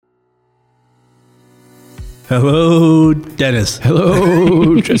Hello, Dennis.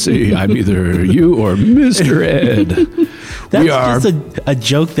 Hello, Jesse. I'm either you or Mr. Ed. That's just a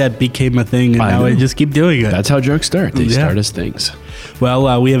joke that became a thing, and now I just keep doing it. That's how jokes start. They start as things.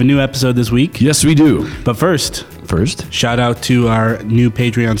 Well, we have a new episode this week. Yes, we do. But first, shout out to our new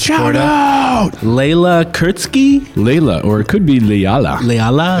Patreon supporter. Shout out! Layla Kurtzky. Layla, or it could be Leala.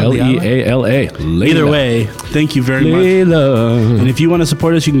 Leala. Leala. Layla. Either way, thank you very much. And if you want to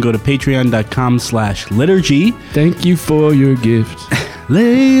support us, you can go to patreon.com/liturgy. Thank you for your gift.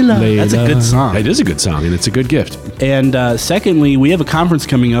 Layla. That's a good song. It is a good song, and it's a good gift. And secondly, we have a conference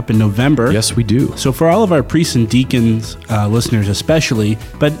coming up in November. Yes, we do. So for all of our priests and deacons listeners especially,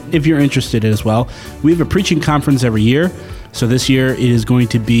 but if you're interested as well, we have a preaching conference every year. So this year it is going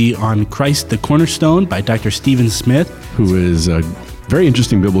to be on Christ the Cornerstone by Dr. Stephen Smith, who is a very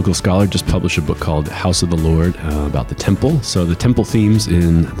interesting biblical scholar. Just published a book called House of the Lord about the temple. So the temple themes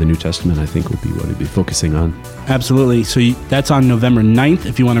in the New Testament, I think, will be what he'll be focusing on. Absolutely. So that's on November 9th.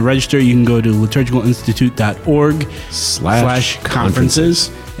 If you want to register, you can go to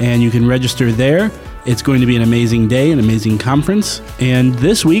liturgicalinstitute.org/conferences, and you can register there. It's going to be an amazing day, an amazing conference. And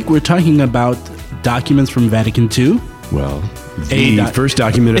this week we're talking about documents from Vatican II. Well, the first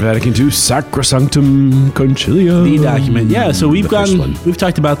document of Vatican II, Sacrosanctum Concilium. The document, yeah. So we've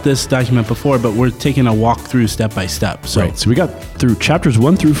talked about this document before, but we're taking a walk through step by step. So, right. So we got through chapters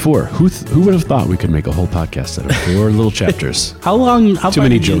 1 through 4. Who would have thought we could make a whole podcast out of 4 little chapters? Too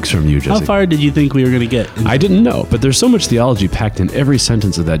many jokes from you, Jesse. How far did you think we were going to get? I didn't know, but there's so much theology packed in every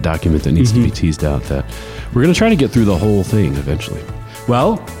sentence of that document that needs to be teased out that we're going to try to get through the whole thing eventually.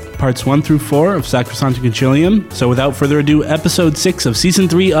 Well, parts 1 through 4 of Sacrosanctum Concilium. So without further ado, episode 6 of season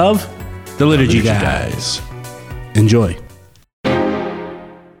 3 of The Liturgy Guys. Enjoy.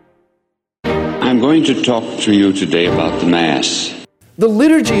 I'm going to talk to you today about the Mass. The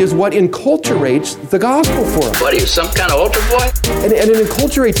liturgy is what enculturates the gospel for us. What are you, some kind of altar boy? And it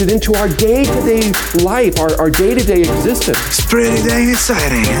enculturates it into our day-to-day life, our day-to-day existence. It's pretty dang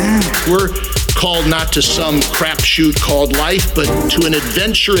exciting, huh? We're called not to some crapshoot called life, but to an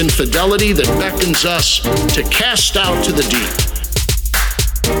adventure in fidelity that beckons us to cast out to the deep.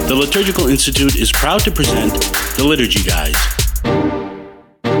 The Liturgical Institute is proud to present The Liturgy Guys.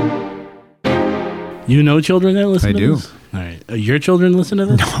 You know children that listen to this? All right. Your children listen to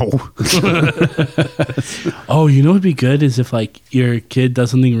this? No. Oh, you know what would be good is if, like, your kid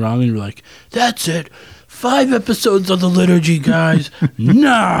does something wrong and you're like, that's it. 5 episodes of The Liturgy Guys.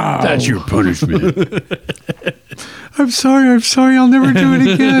 No. That's your punishment. I'm sorry. I'll never do it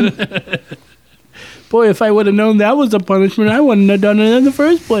again. Boy, if I would have known that was a punishment, I wouldn't have done it in the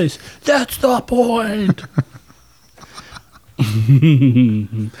first place. That's the point.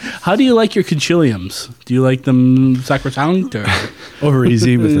 How do you like your conciliums? Do you like them sacrosanct or over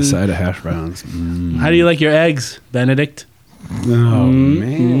easy with a side of hash browns? How do you like your eggs, Benedict? Oh,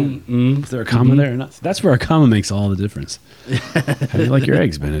 man. Is there a comma there or not? That's where a comma makes all the difference. How do you like your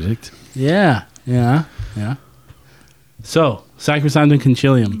eggs, Benedict? Yeah. So, Sacrosanctum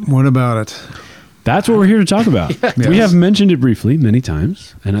Concilium. What about it? That's what we're here to talk about. Yes. We have mentioned it briefly many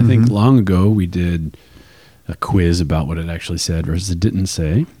times, and I think long ago we did a quiz about what it actually said versus it didn't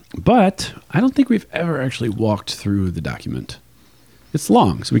say, but I don't think we've ever actually walked through the document. It's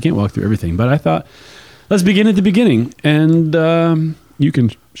long, so we can't walk through everything, but I thought, let's begin at the beginning, and you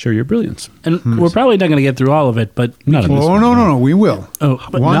can share your brilliance. And we're probably not going to get through all of it, but... Not in this one. No, we will. Oh,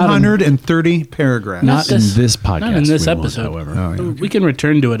 but 130 paragraphs. Not in this podcast. Not in this episode. However. Oh, yeah, okay. We can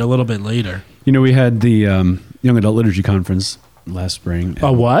return to it a little bit later. You know, we had the Young Adult Liturgy Conference last spring.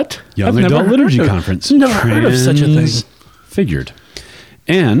 A what? Young Adult Liturgy Conference. Never heard of such a thing. Figured.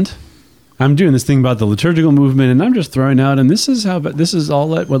 And I'm doing this thing about the liturgical movement, and I'm just throwing out, and this is all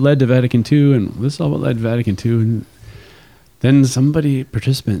what led to Vatican II, and this is all what led to Vatican II. And then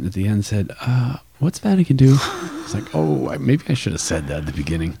participant at the end said, what's Vatican II? It's like, maybe I should have said that at the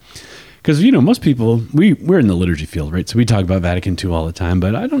beginning. Because, you know, most people, we're in the liturgy field, right? So we talk about Vatican II all the time,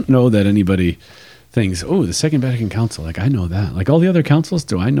 but I don't know that anybody thinks, the Second Vatican Council, like I know that. Like all the other councils,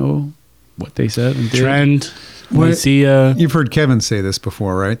 do I know what they said and did? Trend. You've heard Kevin say this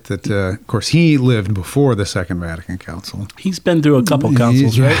before, right? That, of course, he lived before the Second Vatican Council. He's been through a couple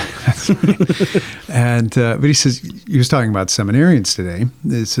councils, right? That's right. But he says, he was talking about seminarians today.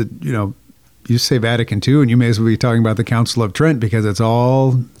 He said, you say Vatican II, and you may as well be talking about the Council of Trent because it's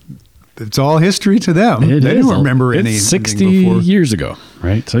all history to them. They don't remember anything. It's 60 years ago,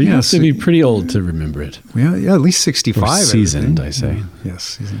 right? So you have to be pretty old to remember it. Yeah, at least 65. Or seasoned, I say. Yes,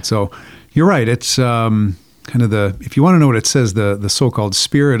 seasoned. So you're right. It's kind of if you want to know what it says, the so-called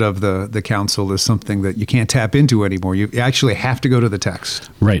spirit of the council is something that you can't tap into anymore. You actually have to go to the text.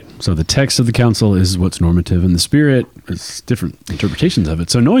 Right. So the text of the council is what's normative, and the spirit is different interpretations of it.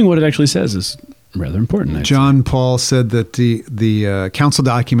 So knowing what it actually says is rather important. John Paul said that the council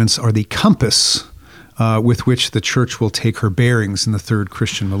documents are the compass with which the church will take her bearings in the third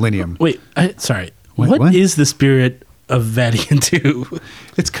Christian millennium. Wait, sorry. What is the spirit of Vatican II?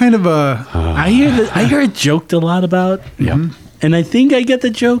 It's kind of a... I hear it joked a lot about. Yeah. And I think I get the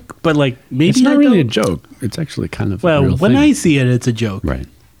joke, but like maybe it's not I really don't. a joke. It's actually kind of a Well, real when thing. I see it, it's a joke. Right.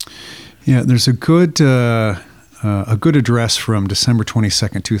 Yeah, there's a good address from December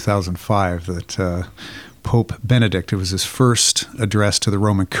 22nd, 2005 that Pope Benedict, it was his first address to the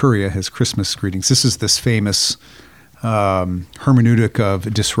Roman Curia, his Christmas greetings. This is this famous hermeneutic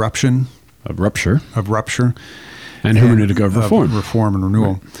of disruption. Of rupture. And hermeneutic of reform. Reform and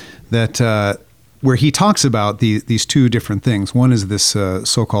renewal. Right. That where he talks about these two different things. One is this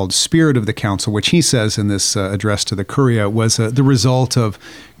so-called spirit of the council, which he says in this address to the Curia was the result of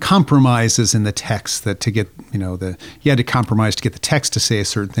compromises in the text, that to get, you had to compromise to get the text to say a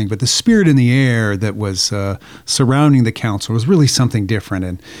certain thing. But the spirit in the air that was surrounding the council was really something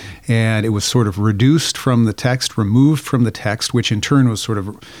different. And it was sort of reduced from the text, removed from the text, which in turn was sort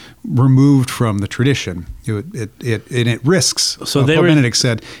of removed from the tradition. It risks, so Pope Benedict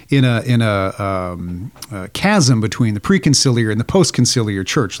said, in a chasm between the preconciliar and the postconciliar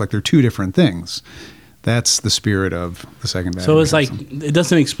church, like they're two different things. That's the spirit of the Second Vatican So it's Council. like, it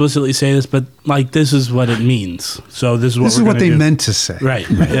doesn't explicitly say this, but like this is what it means. So this is what they meant to say. Right.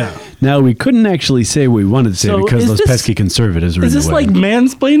 Yeah. Now, we couldn't actually say what we wanted to say So because is those this- pesky conservatives are in Is the this way. like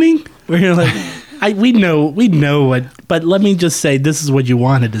mansplaining? Where you're like, we know what, but let me just say this is what you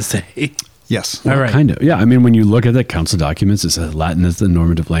wanted to say. Yes. All right. Kind of. Yeah. I mean, when you look at the council documents, it says Latin is the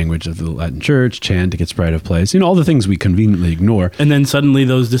normative language of the Latin church, chant gets pride of place, all the things we conveniently ignore. And then suddenly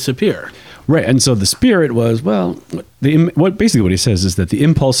those disappear. Right. And so the spirit was, basically what he says is that the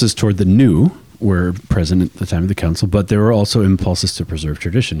impulses toward the new were present at the time of the council, but there were also impulses to preserve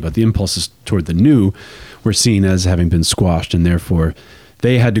tradition. But the impulses toward the new were seen as having been squashed, and therefore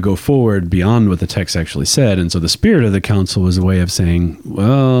they had to go forward beyond what the text actually said. And so the spirit of the council was a way of saying,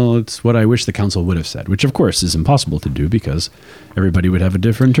 well, it's what I wish the council would have said, which of course is impossible to do because everybody would have a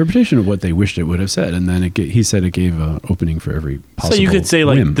different interpretation of what they wished it would have said. And then he said it gave an opening for every possible So you could say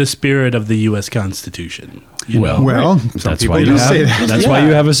like whim. the spirit of the U.S. Constitution. Well, some that's people why do say that. That's why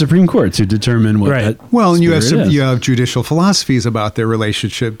you have a Supreme Court to determine what Right. that Well, and you spirit is. have judicial philosophies about their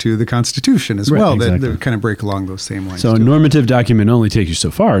relationship to the Constitution as Right, well exactly. that kind of break along those same lines. So a too. normative document only takes you so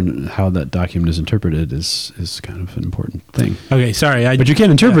far, and how that document is interpreted is kind of an important thing. Okay, sorry. But you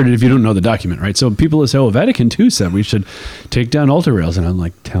can't interpret it if you don't know the document, right? So people will say, Vatican II said we should take down altar rails. And I'm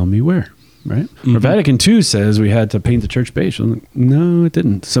like, tell me where, right? Or Vatican II says we had to paint the church beige. I'm like, no, it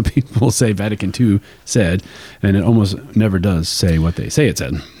didn't. So people will say Vatican II said, and it almost never does say what they say it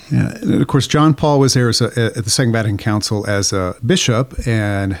said. Yeah, and of course, John Paul was there at the Second Vatican Council as a bishop,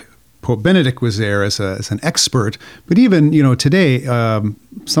 and Pope Benedict was there as an expert. But even today,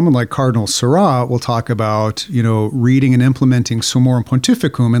 someone like Cardinal Sarah will talk about reading and implementing Summorum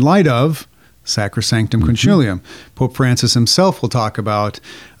Pontificum in light of Sacrosanctum Concilium. Pope Francis himself will talk about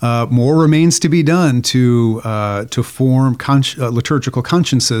more remains to be done to form liturgical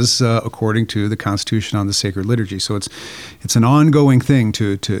consciences according to the Constitution on the Sacred Liturgy. So it's an ongoing thing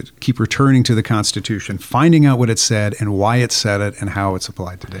to keep returning to the Constitution, finding out what it said and why it said it and how it's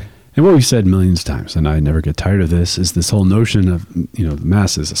applied today. And what we've said millions of times, and I never get tired of this, is this whole notion of, the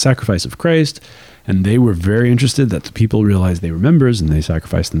Mass is a sacrifice of Christ. And they were very interested that the people realized they were members and they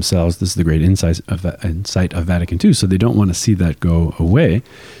sacrificed themselves. This is the great insight of Vatican II. So they don't want to see that go away.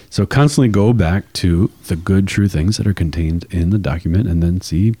 So constantly go back to the good, true things that are contained in the document and then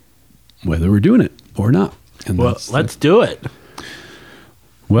see whether we're doing it or not. And Well, let's do it.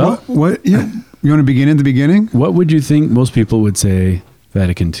 Well, What? Yeah. You want to begin at the beginning? what would you think most people would say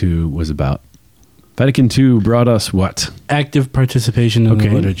Vatican II was about? Vatican II brought us what? Active participation in the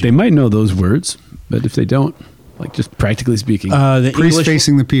liturgy. They might know those words, but if they don't, like just practically speaking, The Priest English,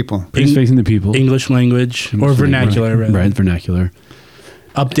 facing the people. priest facing the people. English language or vernacular, rather. Right, vernacular.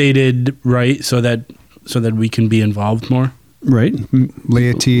 Updated, right, so that we can be involved more. Right.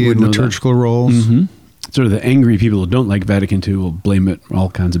 Laity Would and know that. liturgical roles. Mm-hmm. Sort of the angry people who don't like Vatican II will blame it for all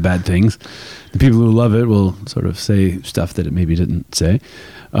kinds of bad things. The people who love it will sort of say stuff that it maybe didn't say.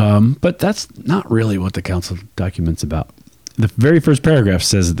 But that's not really what the council document's about. The very first paragraph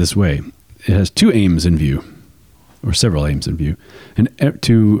says it this way. It has two aims in view, or several aims in view, and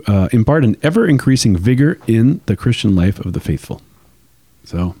to impart an ever-increasing vigor in the Christian life of the faithful.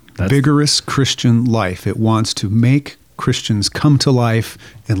 So vigorous Christian life. It wants to make Christians come to life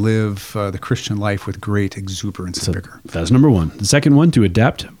and live the Christian life with great exuberance and vigor. That's number one. The second one, to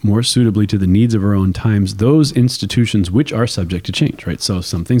adapt more suitably to the needs of our own times, those institutions which are subject to change, right? So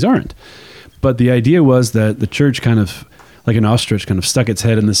some things aren't. But the idea was that the church kind of, like an ostrich, kind of stuck its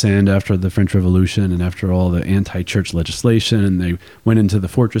head in the sand after the French Revolution and after all the anti-church legislation, and they went into the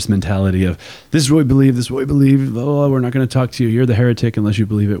fortress mentality of, this is what we believe, this is what we believe, oh, we're not going to talk to you, you're the heretic unless you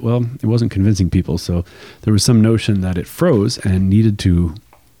believe it. Well, it wasn't convincing people, so there was some notion that it froze and needed to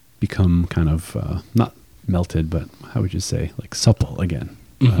become kind of, not melted, but how would you say, like supple again,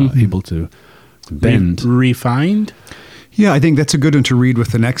 able to bend. Refined? Yeah, I think that's a good one to read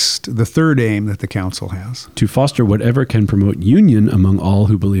with the third aim that the council has. To foster whatever can promote union among all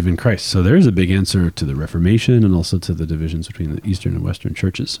who believe in Christ. So there's a big answer to the Reformation and also to the divisions between the Eastern and Western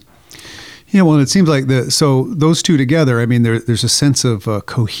churches. Yeah, well, it seems like so those two together, I mean, there's a sense of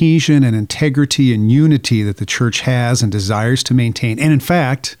cohesion and integrity and unity that the church has and desires to maintain, and in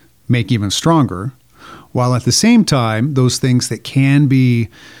fact, make even stronger, while at the same time, those things that can be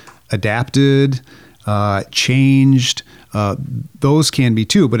adapted, changed, those can be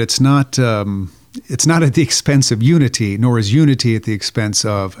too, but it's not at the expense of unity, nor is unity at the expense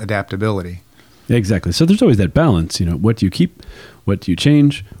of adaptability. Exactly. So there's always that balance, what do you keep, what do you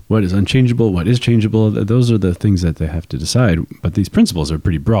change, what is unchangeable, what is changeable. Those are the things that they have to decide. But these principles are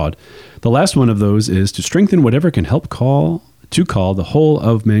pretty broad. The last one of those is to strengthen whatever can help call the whole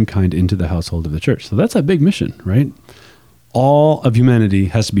of mankind into the household of the church. So that's a big mission, right? All of humanity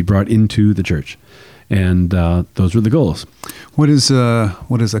has to be brought into the church. And those were the goals. What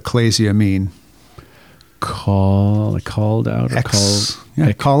does ecclesia mean? Called out.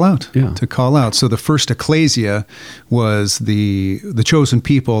 Call out. Yeah. To call out. So the first ecclesia was the chosen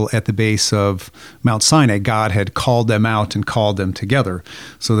people at the base of Mount Sinai. God had called them out and called them together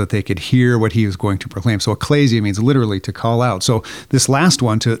so that they could hear what he was going to proclaim. So ecclesia means literally to call out. So this last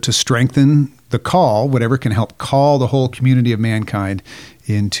one, to strengthen the call, whatever can help call the whole community of mankind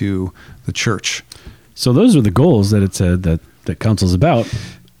into the church. So those are the goals that it said that council's about.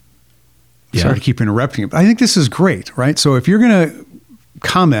 Sorry to keep interrupting you, but I think this is great, right? So if you're going to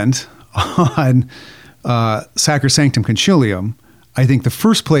comment on Sacrosanctum Concilium, I think the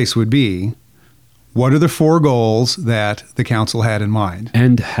first place would be, what are the four goals that the council had in mind?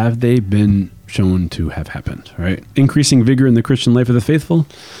 And have they been shown to have happened, right? Increasing vigor in the Christian life of the faithful.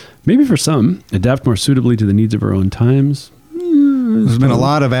 Maybe for some, adapt more suitably to the needs of our own times. There's been a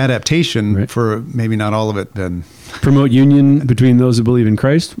lot of adaptation, right, for maybe not all of it been. Promote union between those who believe in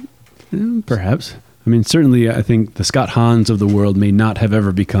Christ? Perhaps. I mean, certainly I think the Scott Hahns of the world may not have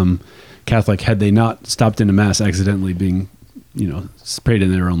ever become Catholic had they not stopped into Mass accidentally being, prayed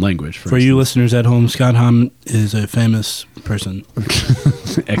in their own language. For you listeners at home, Scott Hahn is a famous person.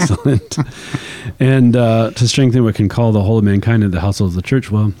 Excellent. And to strengthen what can call the whole of mankind into the household of the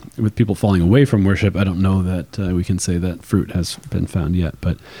church, well, with people falling away from worship, I don't know that we can say that fruit has been found yet.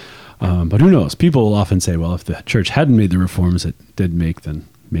 But who knows? People will often say, well, if the church hadn't made the reforms it did make, then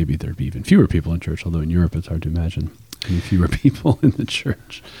maybe there'd be even fewer people in church, although in Europe it's hard to imagine any fewer people in the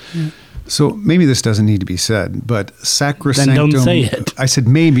church. Yeah. So maybe this doesn't need to be said, but Sacrosanctum... Then don't say it. I said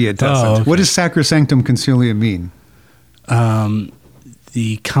maybe it doesn't. Oh, okay. What does Sacrosanctum Concilium mean?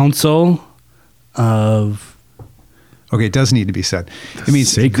 The council of... Okay, it does need to be said. It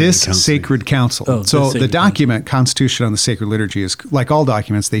means sacred council. Oh, so the document, Constitution on the Sacred Liturgy, is like all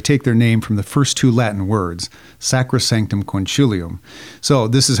documents, they take their name from the first two Latin words, Sacrosanctum Concilium. So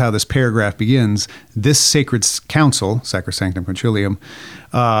this is how this paragraph begins. This sacred council, Sacrosanctum Concilium,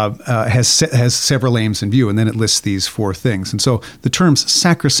 has several aims in view, and then it lists these four things. And so the terms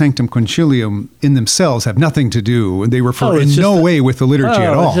Sacrosanctum Concilium in themselves have nothing to do, and they refer in no way with the liturgy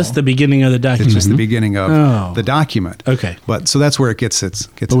at all. It's just the beginning of the document. It's just the beginning of the document. Okay. But so that's where it gets its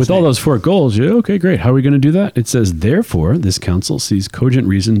But with all those four goals, okay, great. How are we going to do that? It says, therefore, this council sees cogent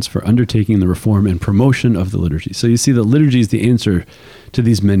reasons for undertaking the reform and promotion of the liturgy. So you see, the liturgy is the answer to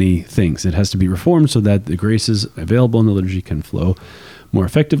these many things. It has to be reformed so that the graces available in the liturgy can flow more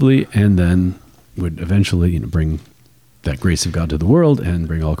effectively, and then would eventually bring that grace of God to the world and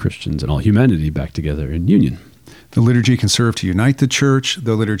bring all Christians and all humanity back together in union. The liturgy can serve to unite the church.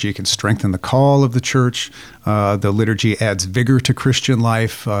 The liturgy can strengthen the call of the church. The liturgy adds vigor to Christian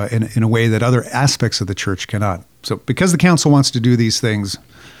life in a way that other aspects of the church cannot. So because the council wants to do these things,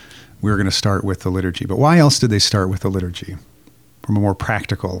 we're going to start with the liturgy. But why else did they start with the liturgy from a more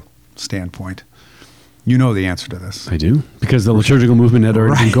practical standpoint? You know the answer to this. I do. Because the liturgical movement had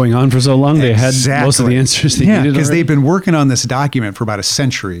already been going on for so long, they had most of the answers they needed. Because they've been working on this document for about a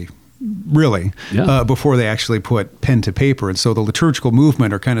century, really, Yeah. before they actually put pen to paper. And so the liturgical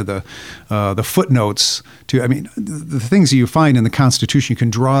movement are kind of the footnotes to, I mean, the things that you find in the Constitution, you can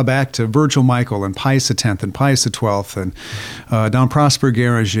draw back to Virgil Michael and Pius X and Pius XII and Don Prosper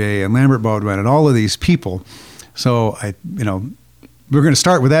Guéranger and Lambert Baudouin and all of these people. So we're going to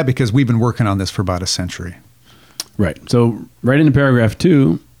start with that because we've been working on this for about a century. Right. So right into paragraph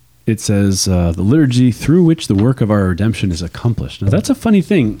 2, it says, the liturgy through which the work of our redemption is accomplished. Now, that's a funny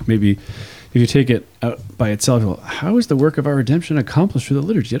thing. Maybe if you take it out by itself, well, how is the work of our redemption accomplished through the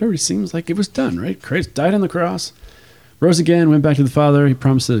liturgy? It already seems like it was done, right? Christ died on the cross, rose again, went back to the Father. He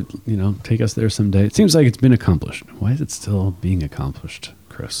promised to, take us there someday. It seems like it's been accomplished. Why is it still being accomplished,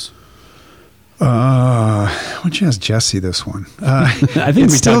 Chris? Why don't you ask Jesse this one? I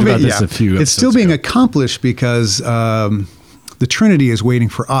think we talked about this a few episodes It's still being ago. accomplished because the Trinity is waiting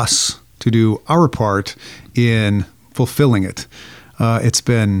for us to do our part in fulfilling it. It's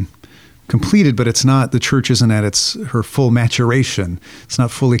been completed, but it's not. The church isn't at her full maturation. It's not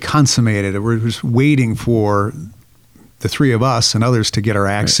fully consummated. We're just waiting for the three of us and others to get our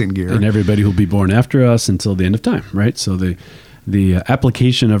acts in gear. And everybody who'll be born after us until the end of time, right? So the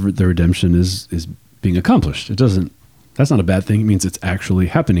application of the redemption is being accomplished. That's not a bad thing. It means it's actually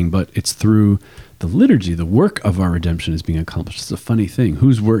happening, but it's through the liturgy. The work of our redemption is being accomplished. It's a funny thing.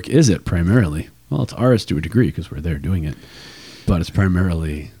 Whose work is it primarily? Well, it's ours to a degree because we're there doing it, but it's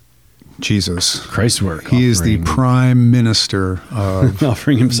primarily Jesus. Christ's work. He is the prime minister of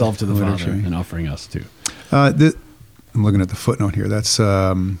offering himself to the Father liturgy. and offering us too. I'm looking at the footnote here. That's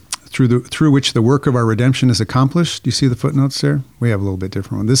through which the work of our redemption is accomplished. Do you see the footnotes there? We have a little bit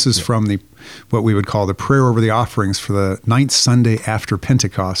different one. This is from what we would call the prayer over the offerings for the 9th Sunday after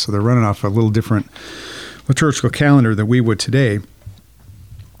Pentecost. So they're running off a little different liturgical calendar than we would today.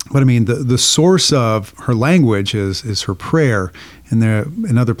 But I mean, the source of her language is her prayer. And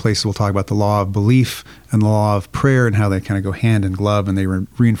in other places, we'll talk about the law of belief and the law of prayer and how they kind of go hand in glove and they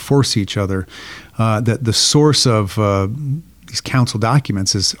reinforce each other. That the source of these council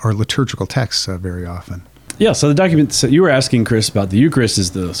documents are liturgical texts very often. Yeah, so the document, so you were asking, Chris, about the Eucharist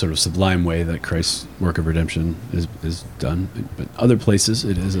is the sort of sublime way that Christ's work of redemption is done, but other places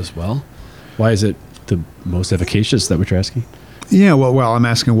it is as well. Why is it the most efficacious? Is that what you're asking? Yeah, well, I'm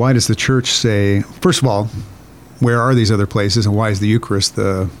asking, why does the church say, first of all, where are these other places, and why is the Eucharist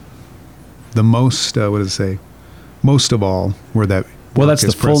the most, what does it say, most of all, where that Well, that's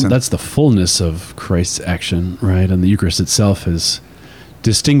the present? that's the fullness of Christ's action, right? And the Eucharist itself is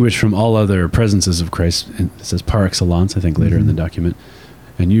distinguished from all other presences of Christ. And it says par excellence, I think, later in the document.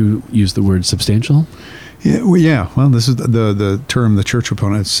 And you use the word substantial. Yeah. Well, this is the term the church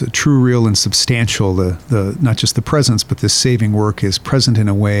opponents, true, real, and substantial. The not just the presence, but this saving work is present in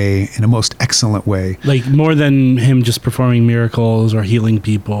a most excellent way. Like more than him just performing miracles or healing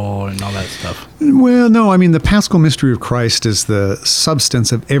people and all that stuff. Well, no, I mean, the Paschal mystery of Christ is the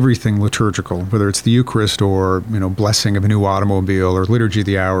substance of everything liturgical, whether it's the Eucharist or, blessing of a new automobile or liturgy of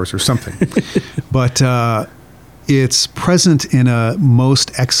the hours or something. But it's present in a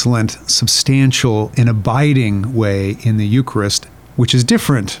most excellent, substantial, and abiding way in the Eucharist, which is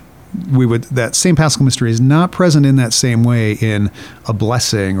different. That same Paschal mystery is not present in that same way in a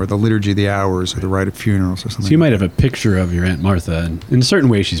blessing or the liturgy of the hours or the rite of funerals or something. So you might have a picture of your Aunt Martha, and in a certain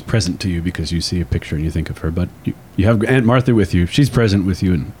way she's present to you because you see a picture and you think of her, but you have Aunt Martha with you. She's present with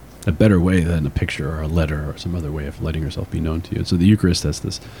you in a better way than a picture or a letter or some other way of letting herself be known to you. And so the Eucharist has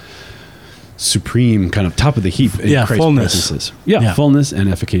this supreme kind of top of the heap in Christ's fullness. presences. Yeah, fullness and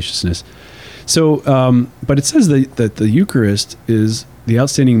efficaciousness. So, but it says that the Eucharist is the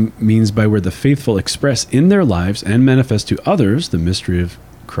outstanding means by where the faithful express in their lives and manifest to others the mystery of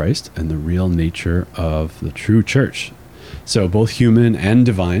Christ and the real nature of the true church. So both human and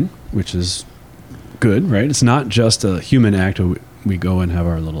divine, which is good, right? It's not just a human act. We go and have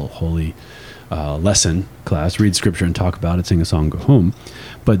our little holy lesson class, read scripture and talk about it, sing a song, go home.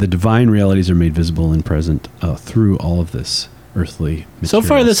 But the divine realities are made visible and present through all of this earthly material. So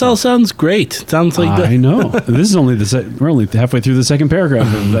far, this all sounds great. It sounds like I know. This is only we're only halfway through the second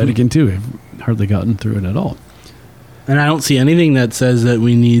paragraph of Vatican II. We've hardly gotten through it at all. And I don't see anything that says that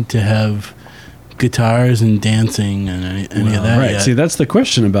we need to have guitars and dancing and any of that. Right. Yet. See, that's the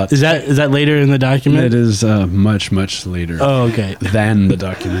question about. Is that later in the document? It is much, much later. Oh, okay. Than the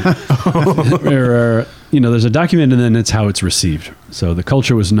document. There's a document and then it's how it's received. So the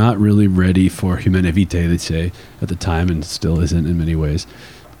culture was not really ready for Humanae Vitae, they say, at the time, and still isn't in many ways.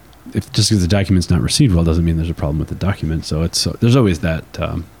 If just because the document's not received well doesn't mean there's a problem with the document. So there's always that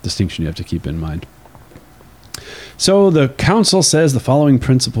distinction you have to keep in mind. So the council says the following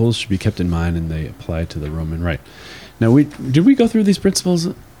principles should be kept in mind, and they apply to the Roman Rite. Now, did we go through these principles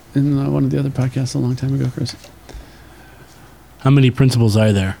in one of the other podcasts a long time ago, Chris? How many principles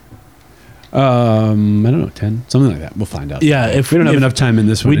are there? I don't know, 10, something like that. We'll find out. Yeah, if we don't have enough time in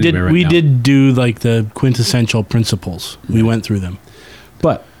this one, we did do like the quintessential principles. We went through them.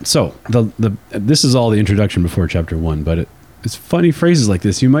 But so this is all the introduction before chapter 1. But it's funny phrases like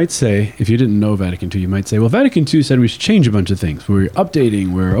this. You might say, if you didn't know Vatican II, you might say, well, Vatican II said we should change a bunch of things. We're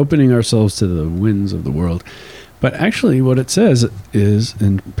updating. We're opening ourselves to the winds of the world. But actually, what it says is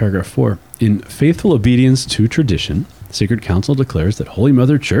in paragraph 4, in faithful obedience to tradition, the Sacred Council declares that Holy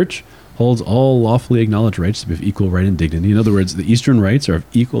Mother Church holds all lawfully acknowledged rights to be of equal right and dignity. In other words, the Eastern rites are of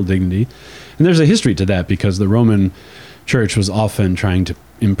equal dignity. And there's a history to that because the Roman Church was often trying to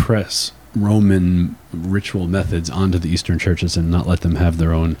impress Roman ritual methods onto the Eastern churches and not let them have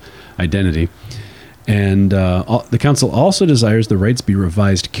their own identity. And the Council also desires the rites be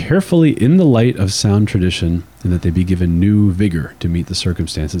revised carefully in the light of sound tradition and that they be given new vigor to meet the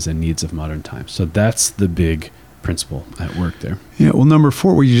circumstances and needs of modern times. So that's the big principle at work there. Yeah, well, number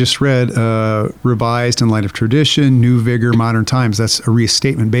 4, what you just read, revised in light of tradition, new vigor, modern times, that's a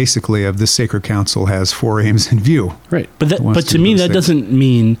restatement basically of this Sacred Council has 4 aims in view. Right. But to me, that doesn't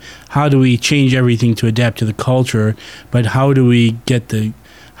mean how do we change everything to adapt to the culture, but how do we get the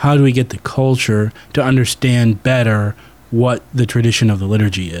culture to understand better what the tradition of the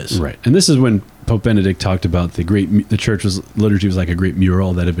liturgy is. Right. And this is when Pope Benedict talked about the church's liturgy was like a great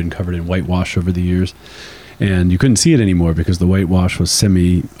mural that had been covered in whitewash over the years. And you couldn't see it anymore because the whitewash was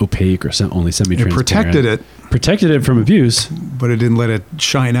semi-opaque or only semi-transparent. It protected it from abuse. But it didn't let it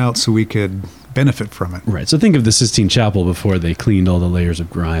shine out so we could benefit from it. Right. So think of the Sistine Chapel before they cleaned all the layers of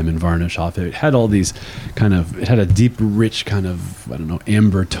grime and varnish off it. It had all these it had a deep, rich kind of,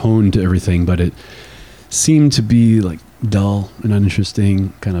 amber tone to everything, but it seemed to be like dull and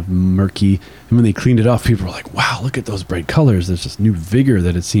uninteresting, kind of murky. And when they cleaned it off, people were like, wow, look at those bright colors. There's this new vigor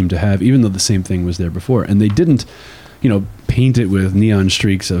that it seemed to have, even though the same thing was there before. And they didn't, paint it with neon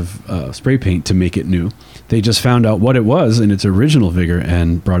streaks of spray paint to make it new. They just found out what it was in its original vigor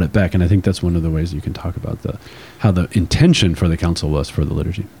and brought it back. And I think that's one of the ways you can talk about how the intention for the council was for the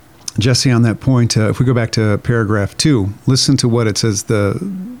liturgy. Jesse, on that point, if we go back to paragraph 2, listen to what it says.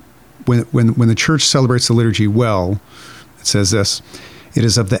 When the church celebrates the liturgy well, it says this: it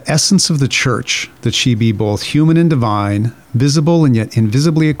is of the essence of the church that she be both human and divine, visible and yet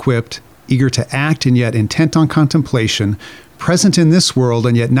invisibly equipped, eager to act and yet intent on contemplation, present in this world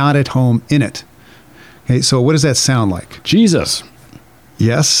and yet not at home in it. Okay, so what does that sound like? Jesus.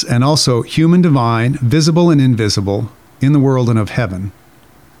 Yes, and also human, divine, visible and invisible, in the world and of heaven.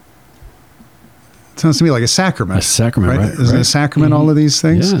 Sounds to me like a sacrament. A sacrament, right? Isn't a sacrament all of these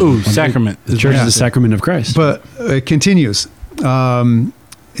things? Yeah. Ooh, sacrament. The church is the sacrament of Christ. But it continues.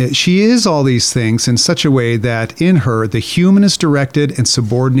 She is all these things in such a way that in her, the human is directed and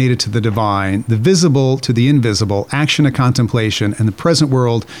subordinated to the divine, the visible to the invisible, action to contemplation, and the present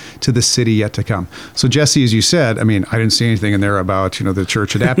world to the city yet to come. So, Jesse, as you said, I didn't see anything in there about, the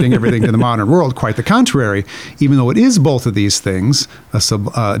church adapting everything to the modern world. Quite the contrary. Even though it is both of these things,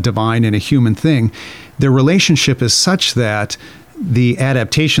 a divine and a human thing, their relationship is such that the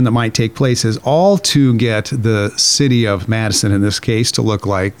adaptation that might take place is all to get the city of Madison, in this case, to look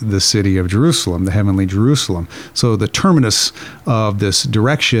like the city of Jerusalem, the heavenly Jerusalem. So the terminus of this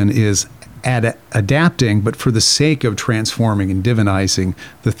direction is adapting, but for the sake of transforming and divinizing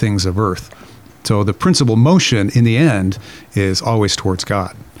the things of earth. So the principal motion in the end is always towards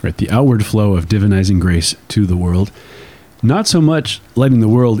God. Right, the outward flow of divinizing grace to the world. Not so much letting the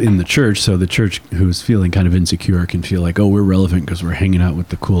world in the church, so the church who's feeling kind of insecure can feel like, oh, we're relevant because we're hanging out with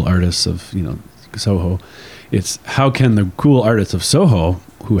the cool artists of, Soho. It's how can the cool artists of Soho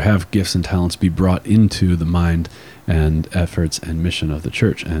who have gifts and talents be brought into the mind and efforts and mission of the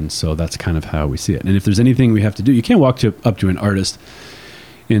church? And so that's kind of how we see it. And if there's anything we have to do, you can't walk up to an artist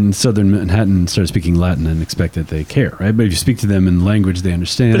in southern Manhattan and start speaking Latin and expect that they care, right? But if you speak to them in language they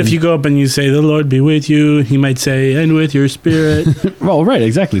understand. But if you go up and you say, the Lord be with you, he might say, and with your spirit. Well, right,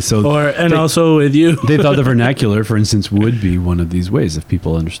 exactly. So, also with you. They thought the vernacular, for instance, would be one of these ways. If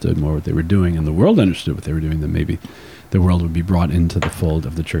people understood more what they were doing and the world understood what they were doing, then maybe the world would be brought into the fold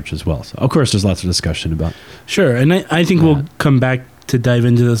of the church as well. So, of course, there's lots of discussion about. Sure, and I think we'll come back to dive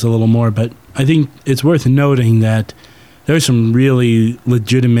into this a little more, but I think it's worth noting that there's some really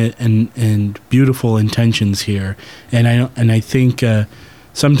legitimate and beautiful intentions here, and I think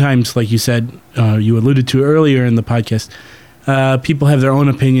sometimes, like you said, you alluded to earlier in the podcast, people have their own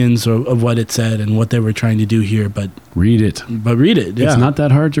opinions of what it said and what they were trying to do here, but read it. Yeah. It's not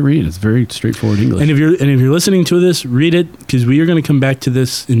that hard to read. It's very straightforward English. And if you're listening to this, read it, because we are going to come back to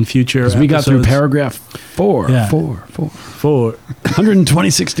this in future episodes. We got through paragraph 4. Yeah. 4.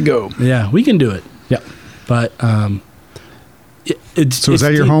 126 to go. Yeah, we can do it. Yeah. But So is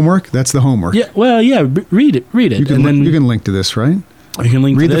that your homework? That's the homework. Yeah. Well, yeah. Read it. You can link to this, right? You can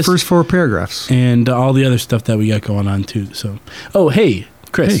link read to the this first 4 paragraphs and all the other stuff that we got going on too. So, hey,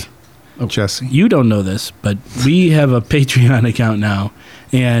 Chris. Hey. Oh, Jesse. You don't know this, but we have a Patreon account now,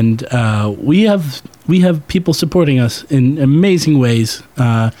 and we have people supporting us in amazing ways.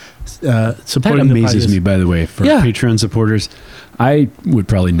 Supporting that amazes me, by the way, for Patreon supporters. I would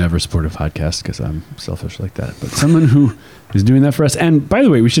probably never support a podcast because I'm selfish like that. But someone who is doing that for us, and by the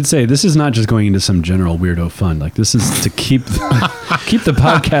way, we should say this is not just going into some general weirdo fund. Like, this is to keep the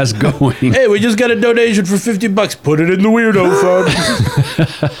podcast going. Hey, we just got a donation for $50. Put it in the weirdo fund.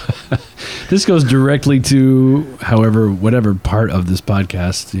 This goes directly to whatever part of this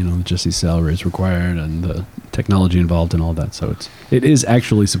podcast, Jesse's salary is required and the technology involved and all that. So it is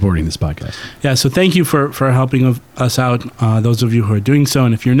actually supporting this podcast. Yeah. So thank you for helping us out. Those of you who are doing so.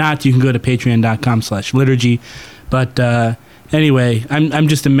 And if you're not, you can go to patreon.com/liturgy. But anyway, I'm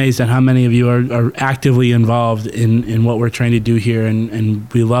just amazed at how many of you are actively involved in what we're trying to do here, and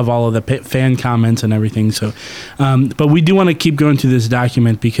we love all of the fan comments and everything. So, but we do want to keep going through this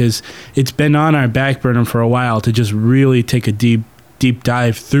document because it's been on our back burner for a while to just really take a deep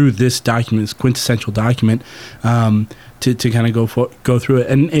dive through this document, this quintessential document, to kind of go through it.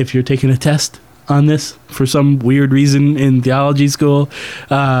 And if you're taking a test on this for some weird reason in theology school,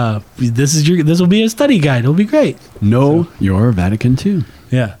 this will be a study guide. It'll be great. Know your Vatican II.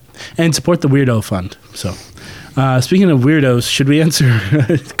 Yeah, and support the Weirdo Fund. So, speaking of weirdos, should we answer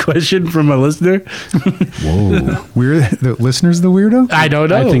a question from a listener? Whoa, the listener's the weirdo? I don't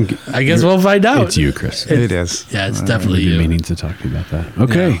know. I guess we'll find out. It's you, Chris. It is. Yeah, it's definitely you. Meaning to talk to you about that.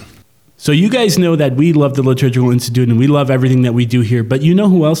 Okay. Yeah. So you guys know that we love the Liturgical Institute and we love everything that we do here. But you know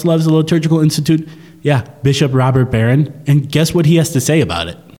who else loves the Liturgical Institute? Yeah, Bishop Robert Barron. And guess what he has to say about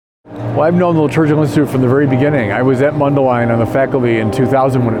it? Well, I've known the Liturgical Institute from the very beginning. I was at Mundelein on the faculty in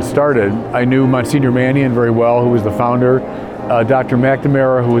 2000 when it started. I knew Monsignor Mannion very well, who was the founder. Dr.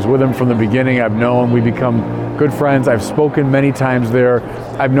 McNamara, who was with him from the beginning, I've known. We become good friends. I've spoken many times there.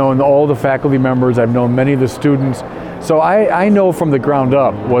 I've known all the faculty members. I've known many of the students. So I know from the ground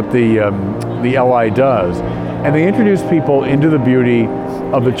up what the LI does. And they introduce people into the beauty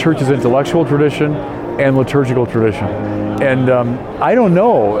of the church's intellectual tradition and liturgical tradition. And I don't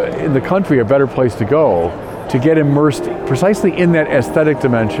know in the country a better place to go to get immersed precisely in that aesthetic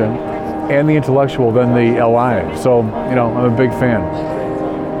dimension and the intellectual than the LI. So, I'm a big fan.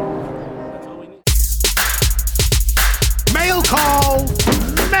 Mail call!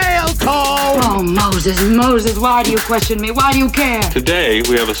 Mail call! Oh, Moses, why do you question me? Why do you care? Today,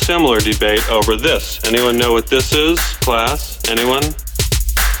 we have a similar debate over this. Anyone know what this is, class? Anyone?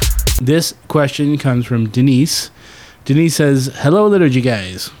 This question comes from Denise. Denise says, hello, liturgy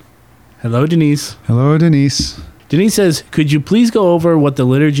guys. Hello, Denise. Hello, Denise. Denise says, could you please go over what the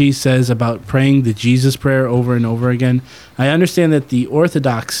liturgy says about praying the Jesus prayer over and over again? I understand that the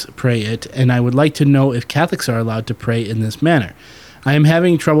Orthodox pray it, and I would like to know if Catholics are allowed to pray in this manner. I am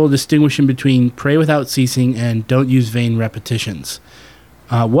having trouble distinguishing between pray without ceasing and don't use vain repetitions.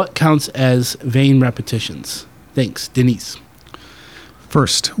 What counts as vain repetitions? Thanks, Denise.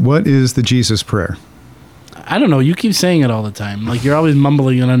 First, what is the Jesus prayer? I don't know. You keep saying it all the time. Like you're always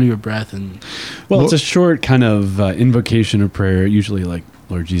mumbling it under your breath. Well, it's a short kind of invocation of prayer, usually like,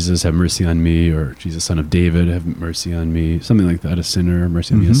 Lord Jesus, have mercy on me, or Jesus, Son of David, have mercy on me, something like that, a sinner,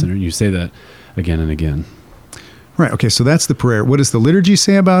 mercy on me, a sinner. You say that again and again. Right. Okay. So that's the prayer. What does the liturgy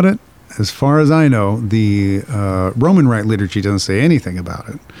say about it? As far as I know, the Roman Rite liturgy doesn't say anything about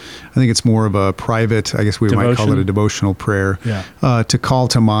it. I think it's more of a private, I guess we might call it a devotional prayer, to call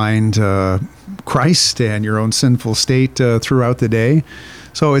to mind Christ and your own sinful state throughout the day.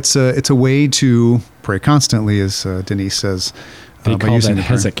 So it's a way to pray constantly, as Denise says. They call that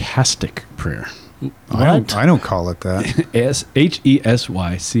hesychastic prayer. I don't call it that.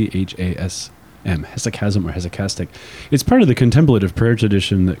 Hesychasm, hesychasm or hesychastic. It's part of the contemplative prayer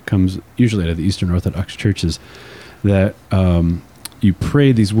tradition that comes usually out of the Eastern Orthodox churches, that you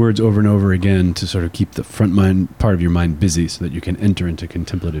pray these words over and over again to sort of keep the front mind part of your mind busy so that you can enter into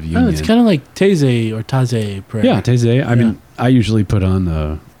contemplative union. Oh, it's kind of like Taizé or Taizé prayer. Yeah, Taizé. I mean, I usually put on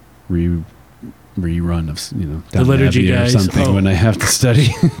a rerun of the liturgy or something when I have to study,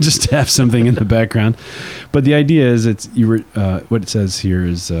 just to have something in the background. But the idea is, what it says here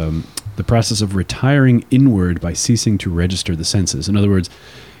is the process of retiring inward by ceasing to register the senses. In other words,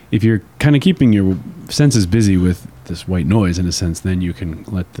 if you're kind of keeping your senses busy with this white noise, in a sense, then you can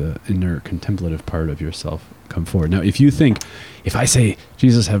let the inner contemplative part of yourself come forward. Now, if you think, if I say,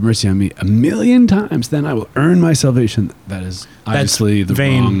 Jesus, have mercy on me 1,000,000 times, then I will earn my salvation, that's obviously the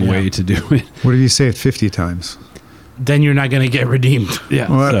wrong way to do it. What if you say it 50 times? Then you're not going to get redeemed. Yeah.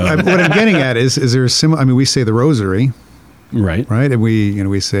 Well, what I'm getting at is there a similar? I mean, we say the Rosary, right? And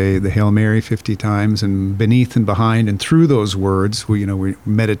we say the Hail Mary 50 times, and beneath and behind, and through those words, we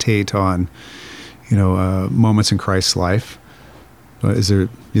meditate on, moments in Christ's life. Is there?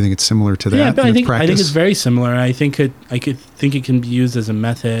 You think it's similar to that? Yeah, but I think practice? it's very similar. I think it can be used as a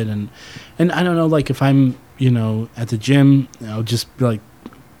method, and I don't know, like if I'm at the gym,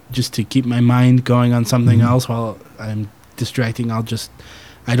 just to keep my mind going on something else while I'm distracting, I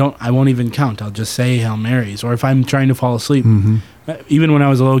won't even count. I'll just say Hail Marys. Or if I'm trying to fall asleep, even when I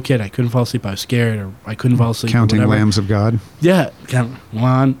was a little kid, I couldn't fall asleep. I was scared, or I couldn't fall asleep. Counting lambs of God. Yeah, count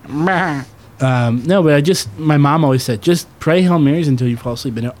one. No, but my mom always said, just pray Hail Marys until you fall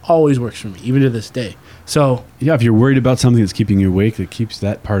asleep, and it always works for me, even to this day. So yeah, if you're worried about something that's keeping you awake, that keeps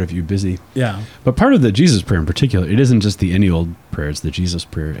that part of you busy. Yeah. But part of the Jesus prayer in particular, it isn't just the any old prayer, it's the Jesus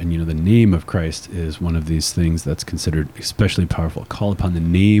prayer. And the name of Christ is one of these things that's considered especially powerful. Call upon the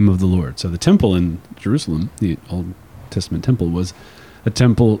name of the Lord. So the temple in Jerusalem, the Old Testament temple, was a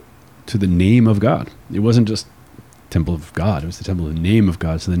temple to the name of God. It wasn't just temple of God, it was the temple of the name of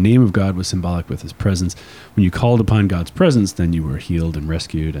God. So the name of God was symbolic with his presence. When you called upon God's presence, then you were healed and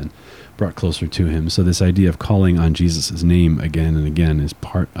rescued and brought closer to him. So this idea of calling on Jesus' name again and again is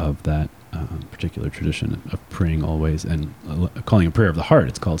part of that particular tradition of praying always, and calling a prayer of the heart,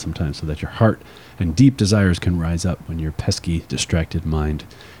 it's called sometimes, so that your heart and deep desires can rise up when your pesky, distracted mind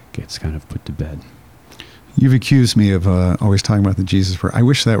gets kind of put to bed. You've accused me of always talking about the Jesus prayer. I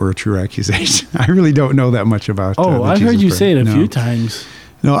wish that were a true accusation. I really don't know that much about the I've Jesus heard you prayer. say it a few times.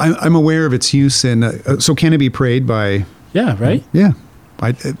 No, I'm aware of its use, and so can it be prayed by... Yeah, right? Yeah.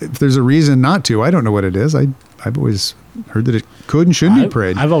 If there's a reason not to, I don't know what it is. I've always heard that it could and should be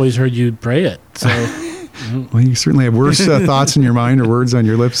prayed. I've always heard you pray it. So, well, you certainly have worse thoughts in your mind or words on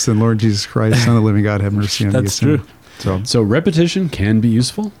your lips than Lord Jesus Christ, Son of the living God, have mercy on me. That's true. So repetition can be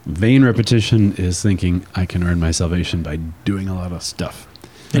useful. Vain repetition is thinking I can earn my salvation by doing a lot of stuff.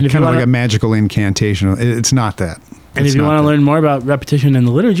 And kind of like a magical incantation. It's not that. And if you want to learn more about repetition in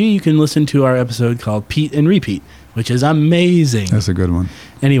the liturgy, you can listen to our episode called Pete and Repeat, which is amazing. That's a good one.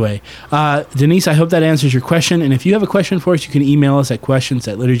 Anyway, Denise, I hope that answers your question. And if you have a question for us, you can email us at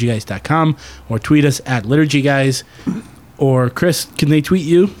questions@liturgyguys.com or tweet us at liturgyguys. Or, Chris, can they tweet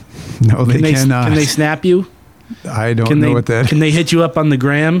you? No, they cannot. Can they snap you? I don't know what that is. Can they hit you up on the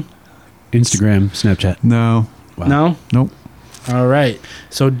gram? Instagram, Snapchat. No. Wow. No? Nope. All right.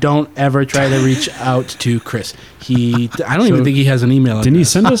 So don't ever try to reach out to Chris. I don't even think he has an email address. Denise,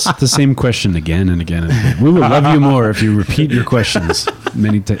 send us the same question again and again and again. We will love you more if you repeat your questions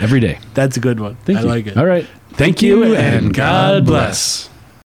every day. That's a good one. Thank you. I like it. All right. Thank you, and God bless.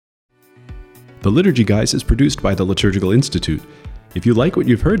 The Liturgy Guys is produced by the Liturgical Institute. If you like what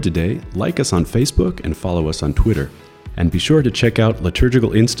you've heard today, like us on Facebook and follow us on Twitter. And be sure to check out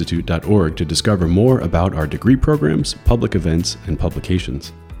liturgicalinstitute.org to discover more about our degree programs, public events, and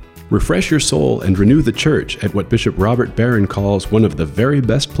publications. Refresh your soul and renew the church at what Bishop Robert Barron calls one of the very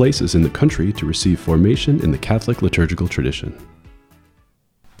best places in the country to receive formation in the Catholic liturgical tradition.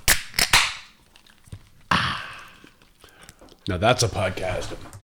 Now that's a podcast.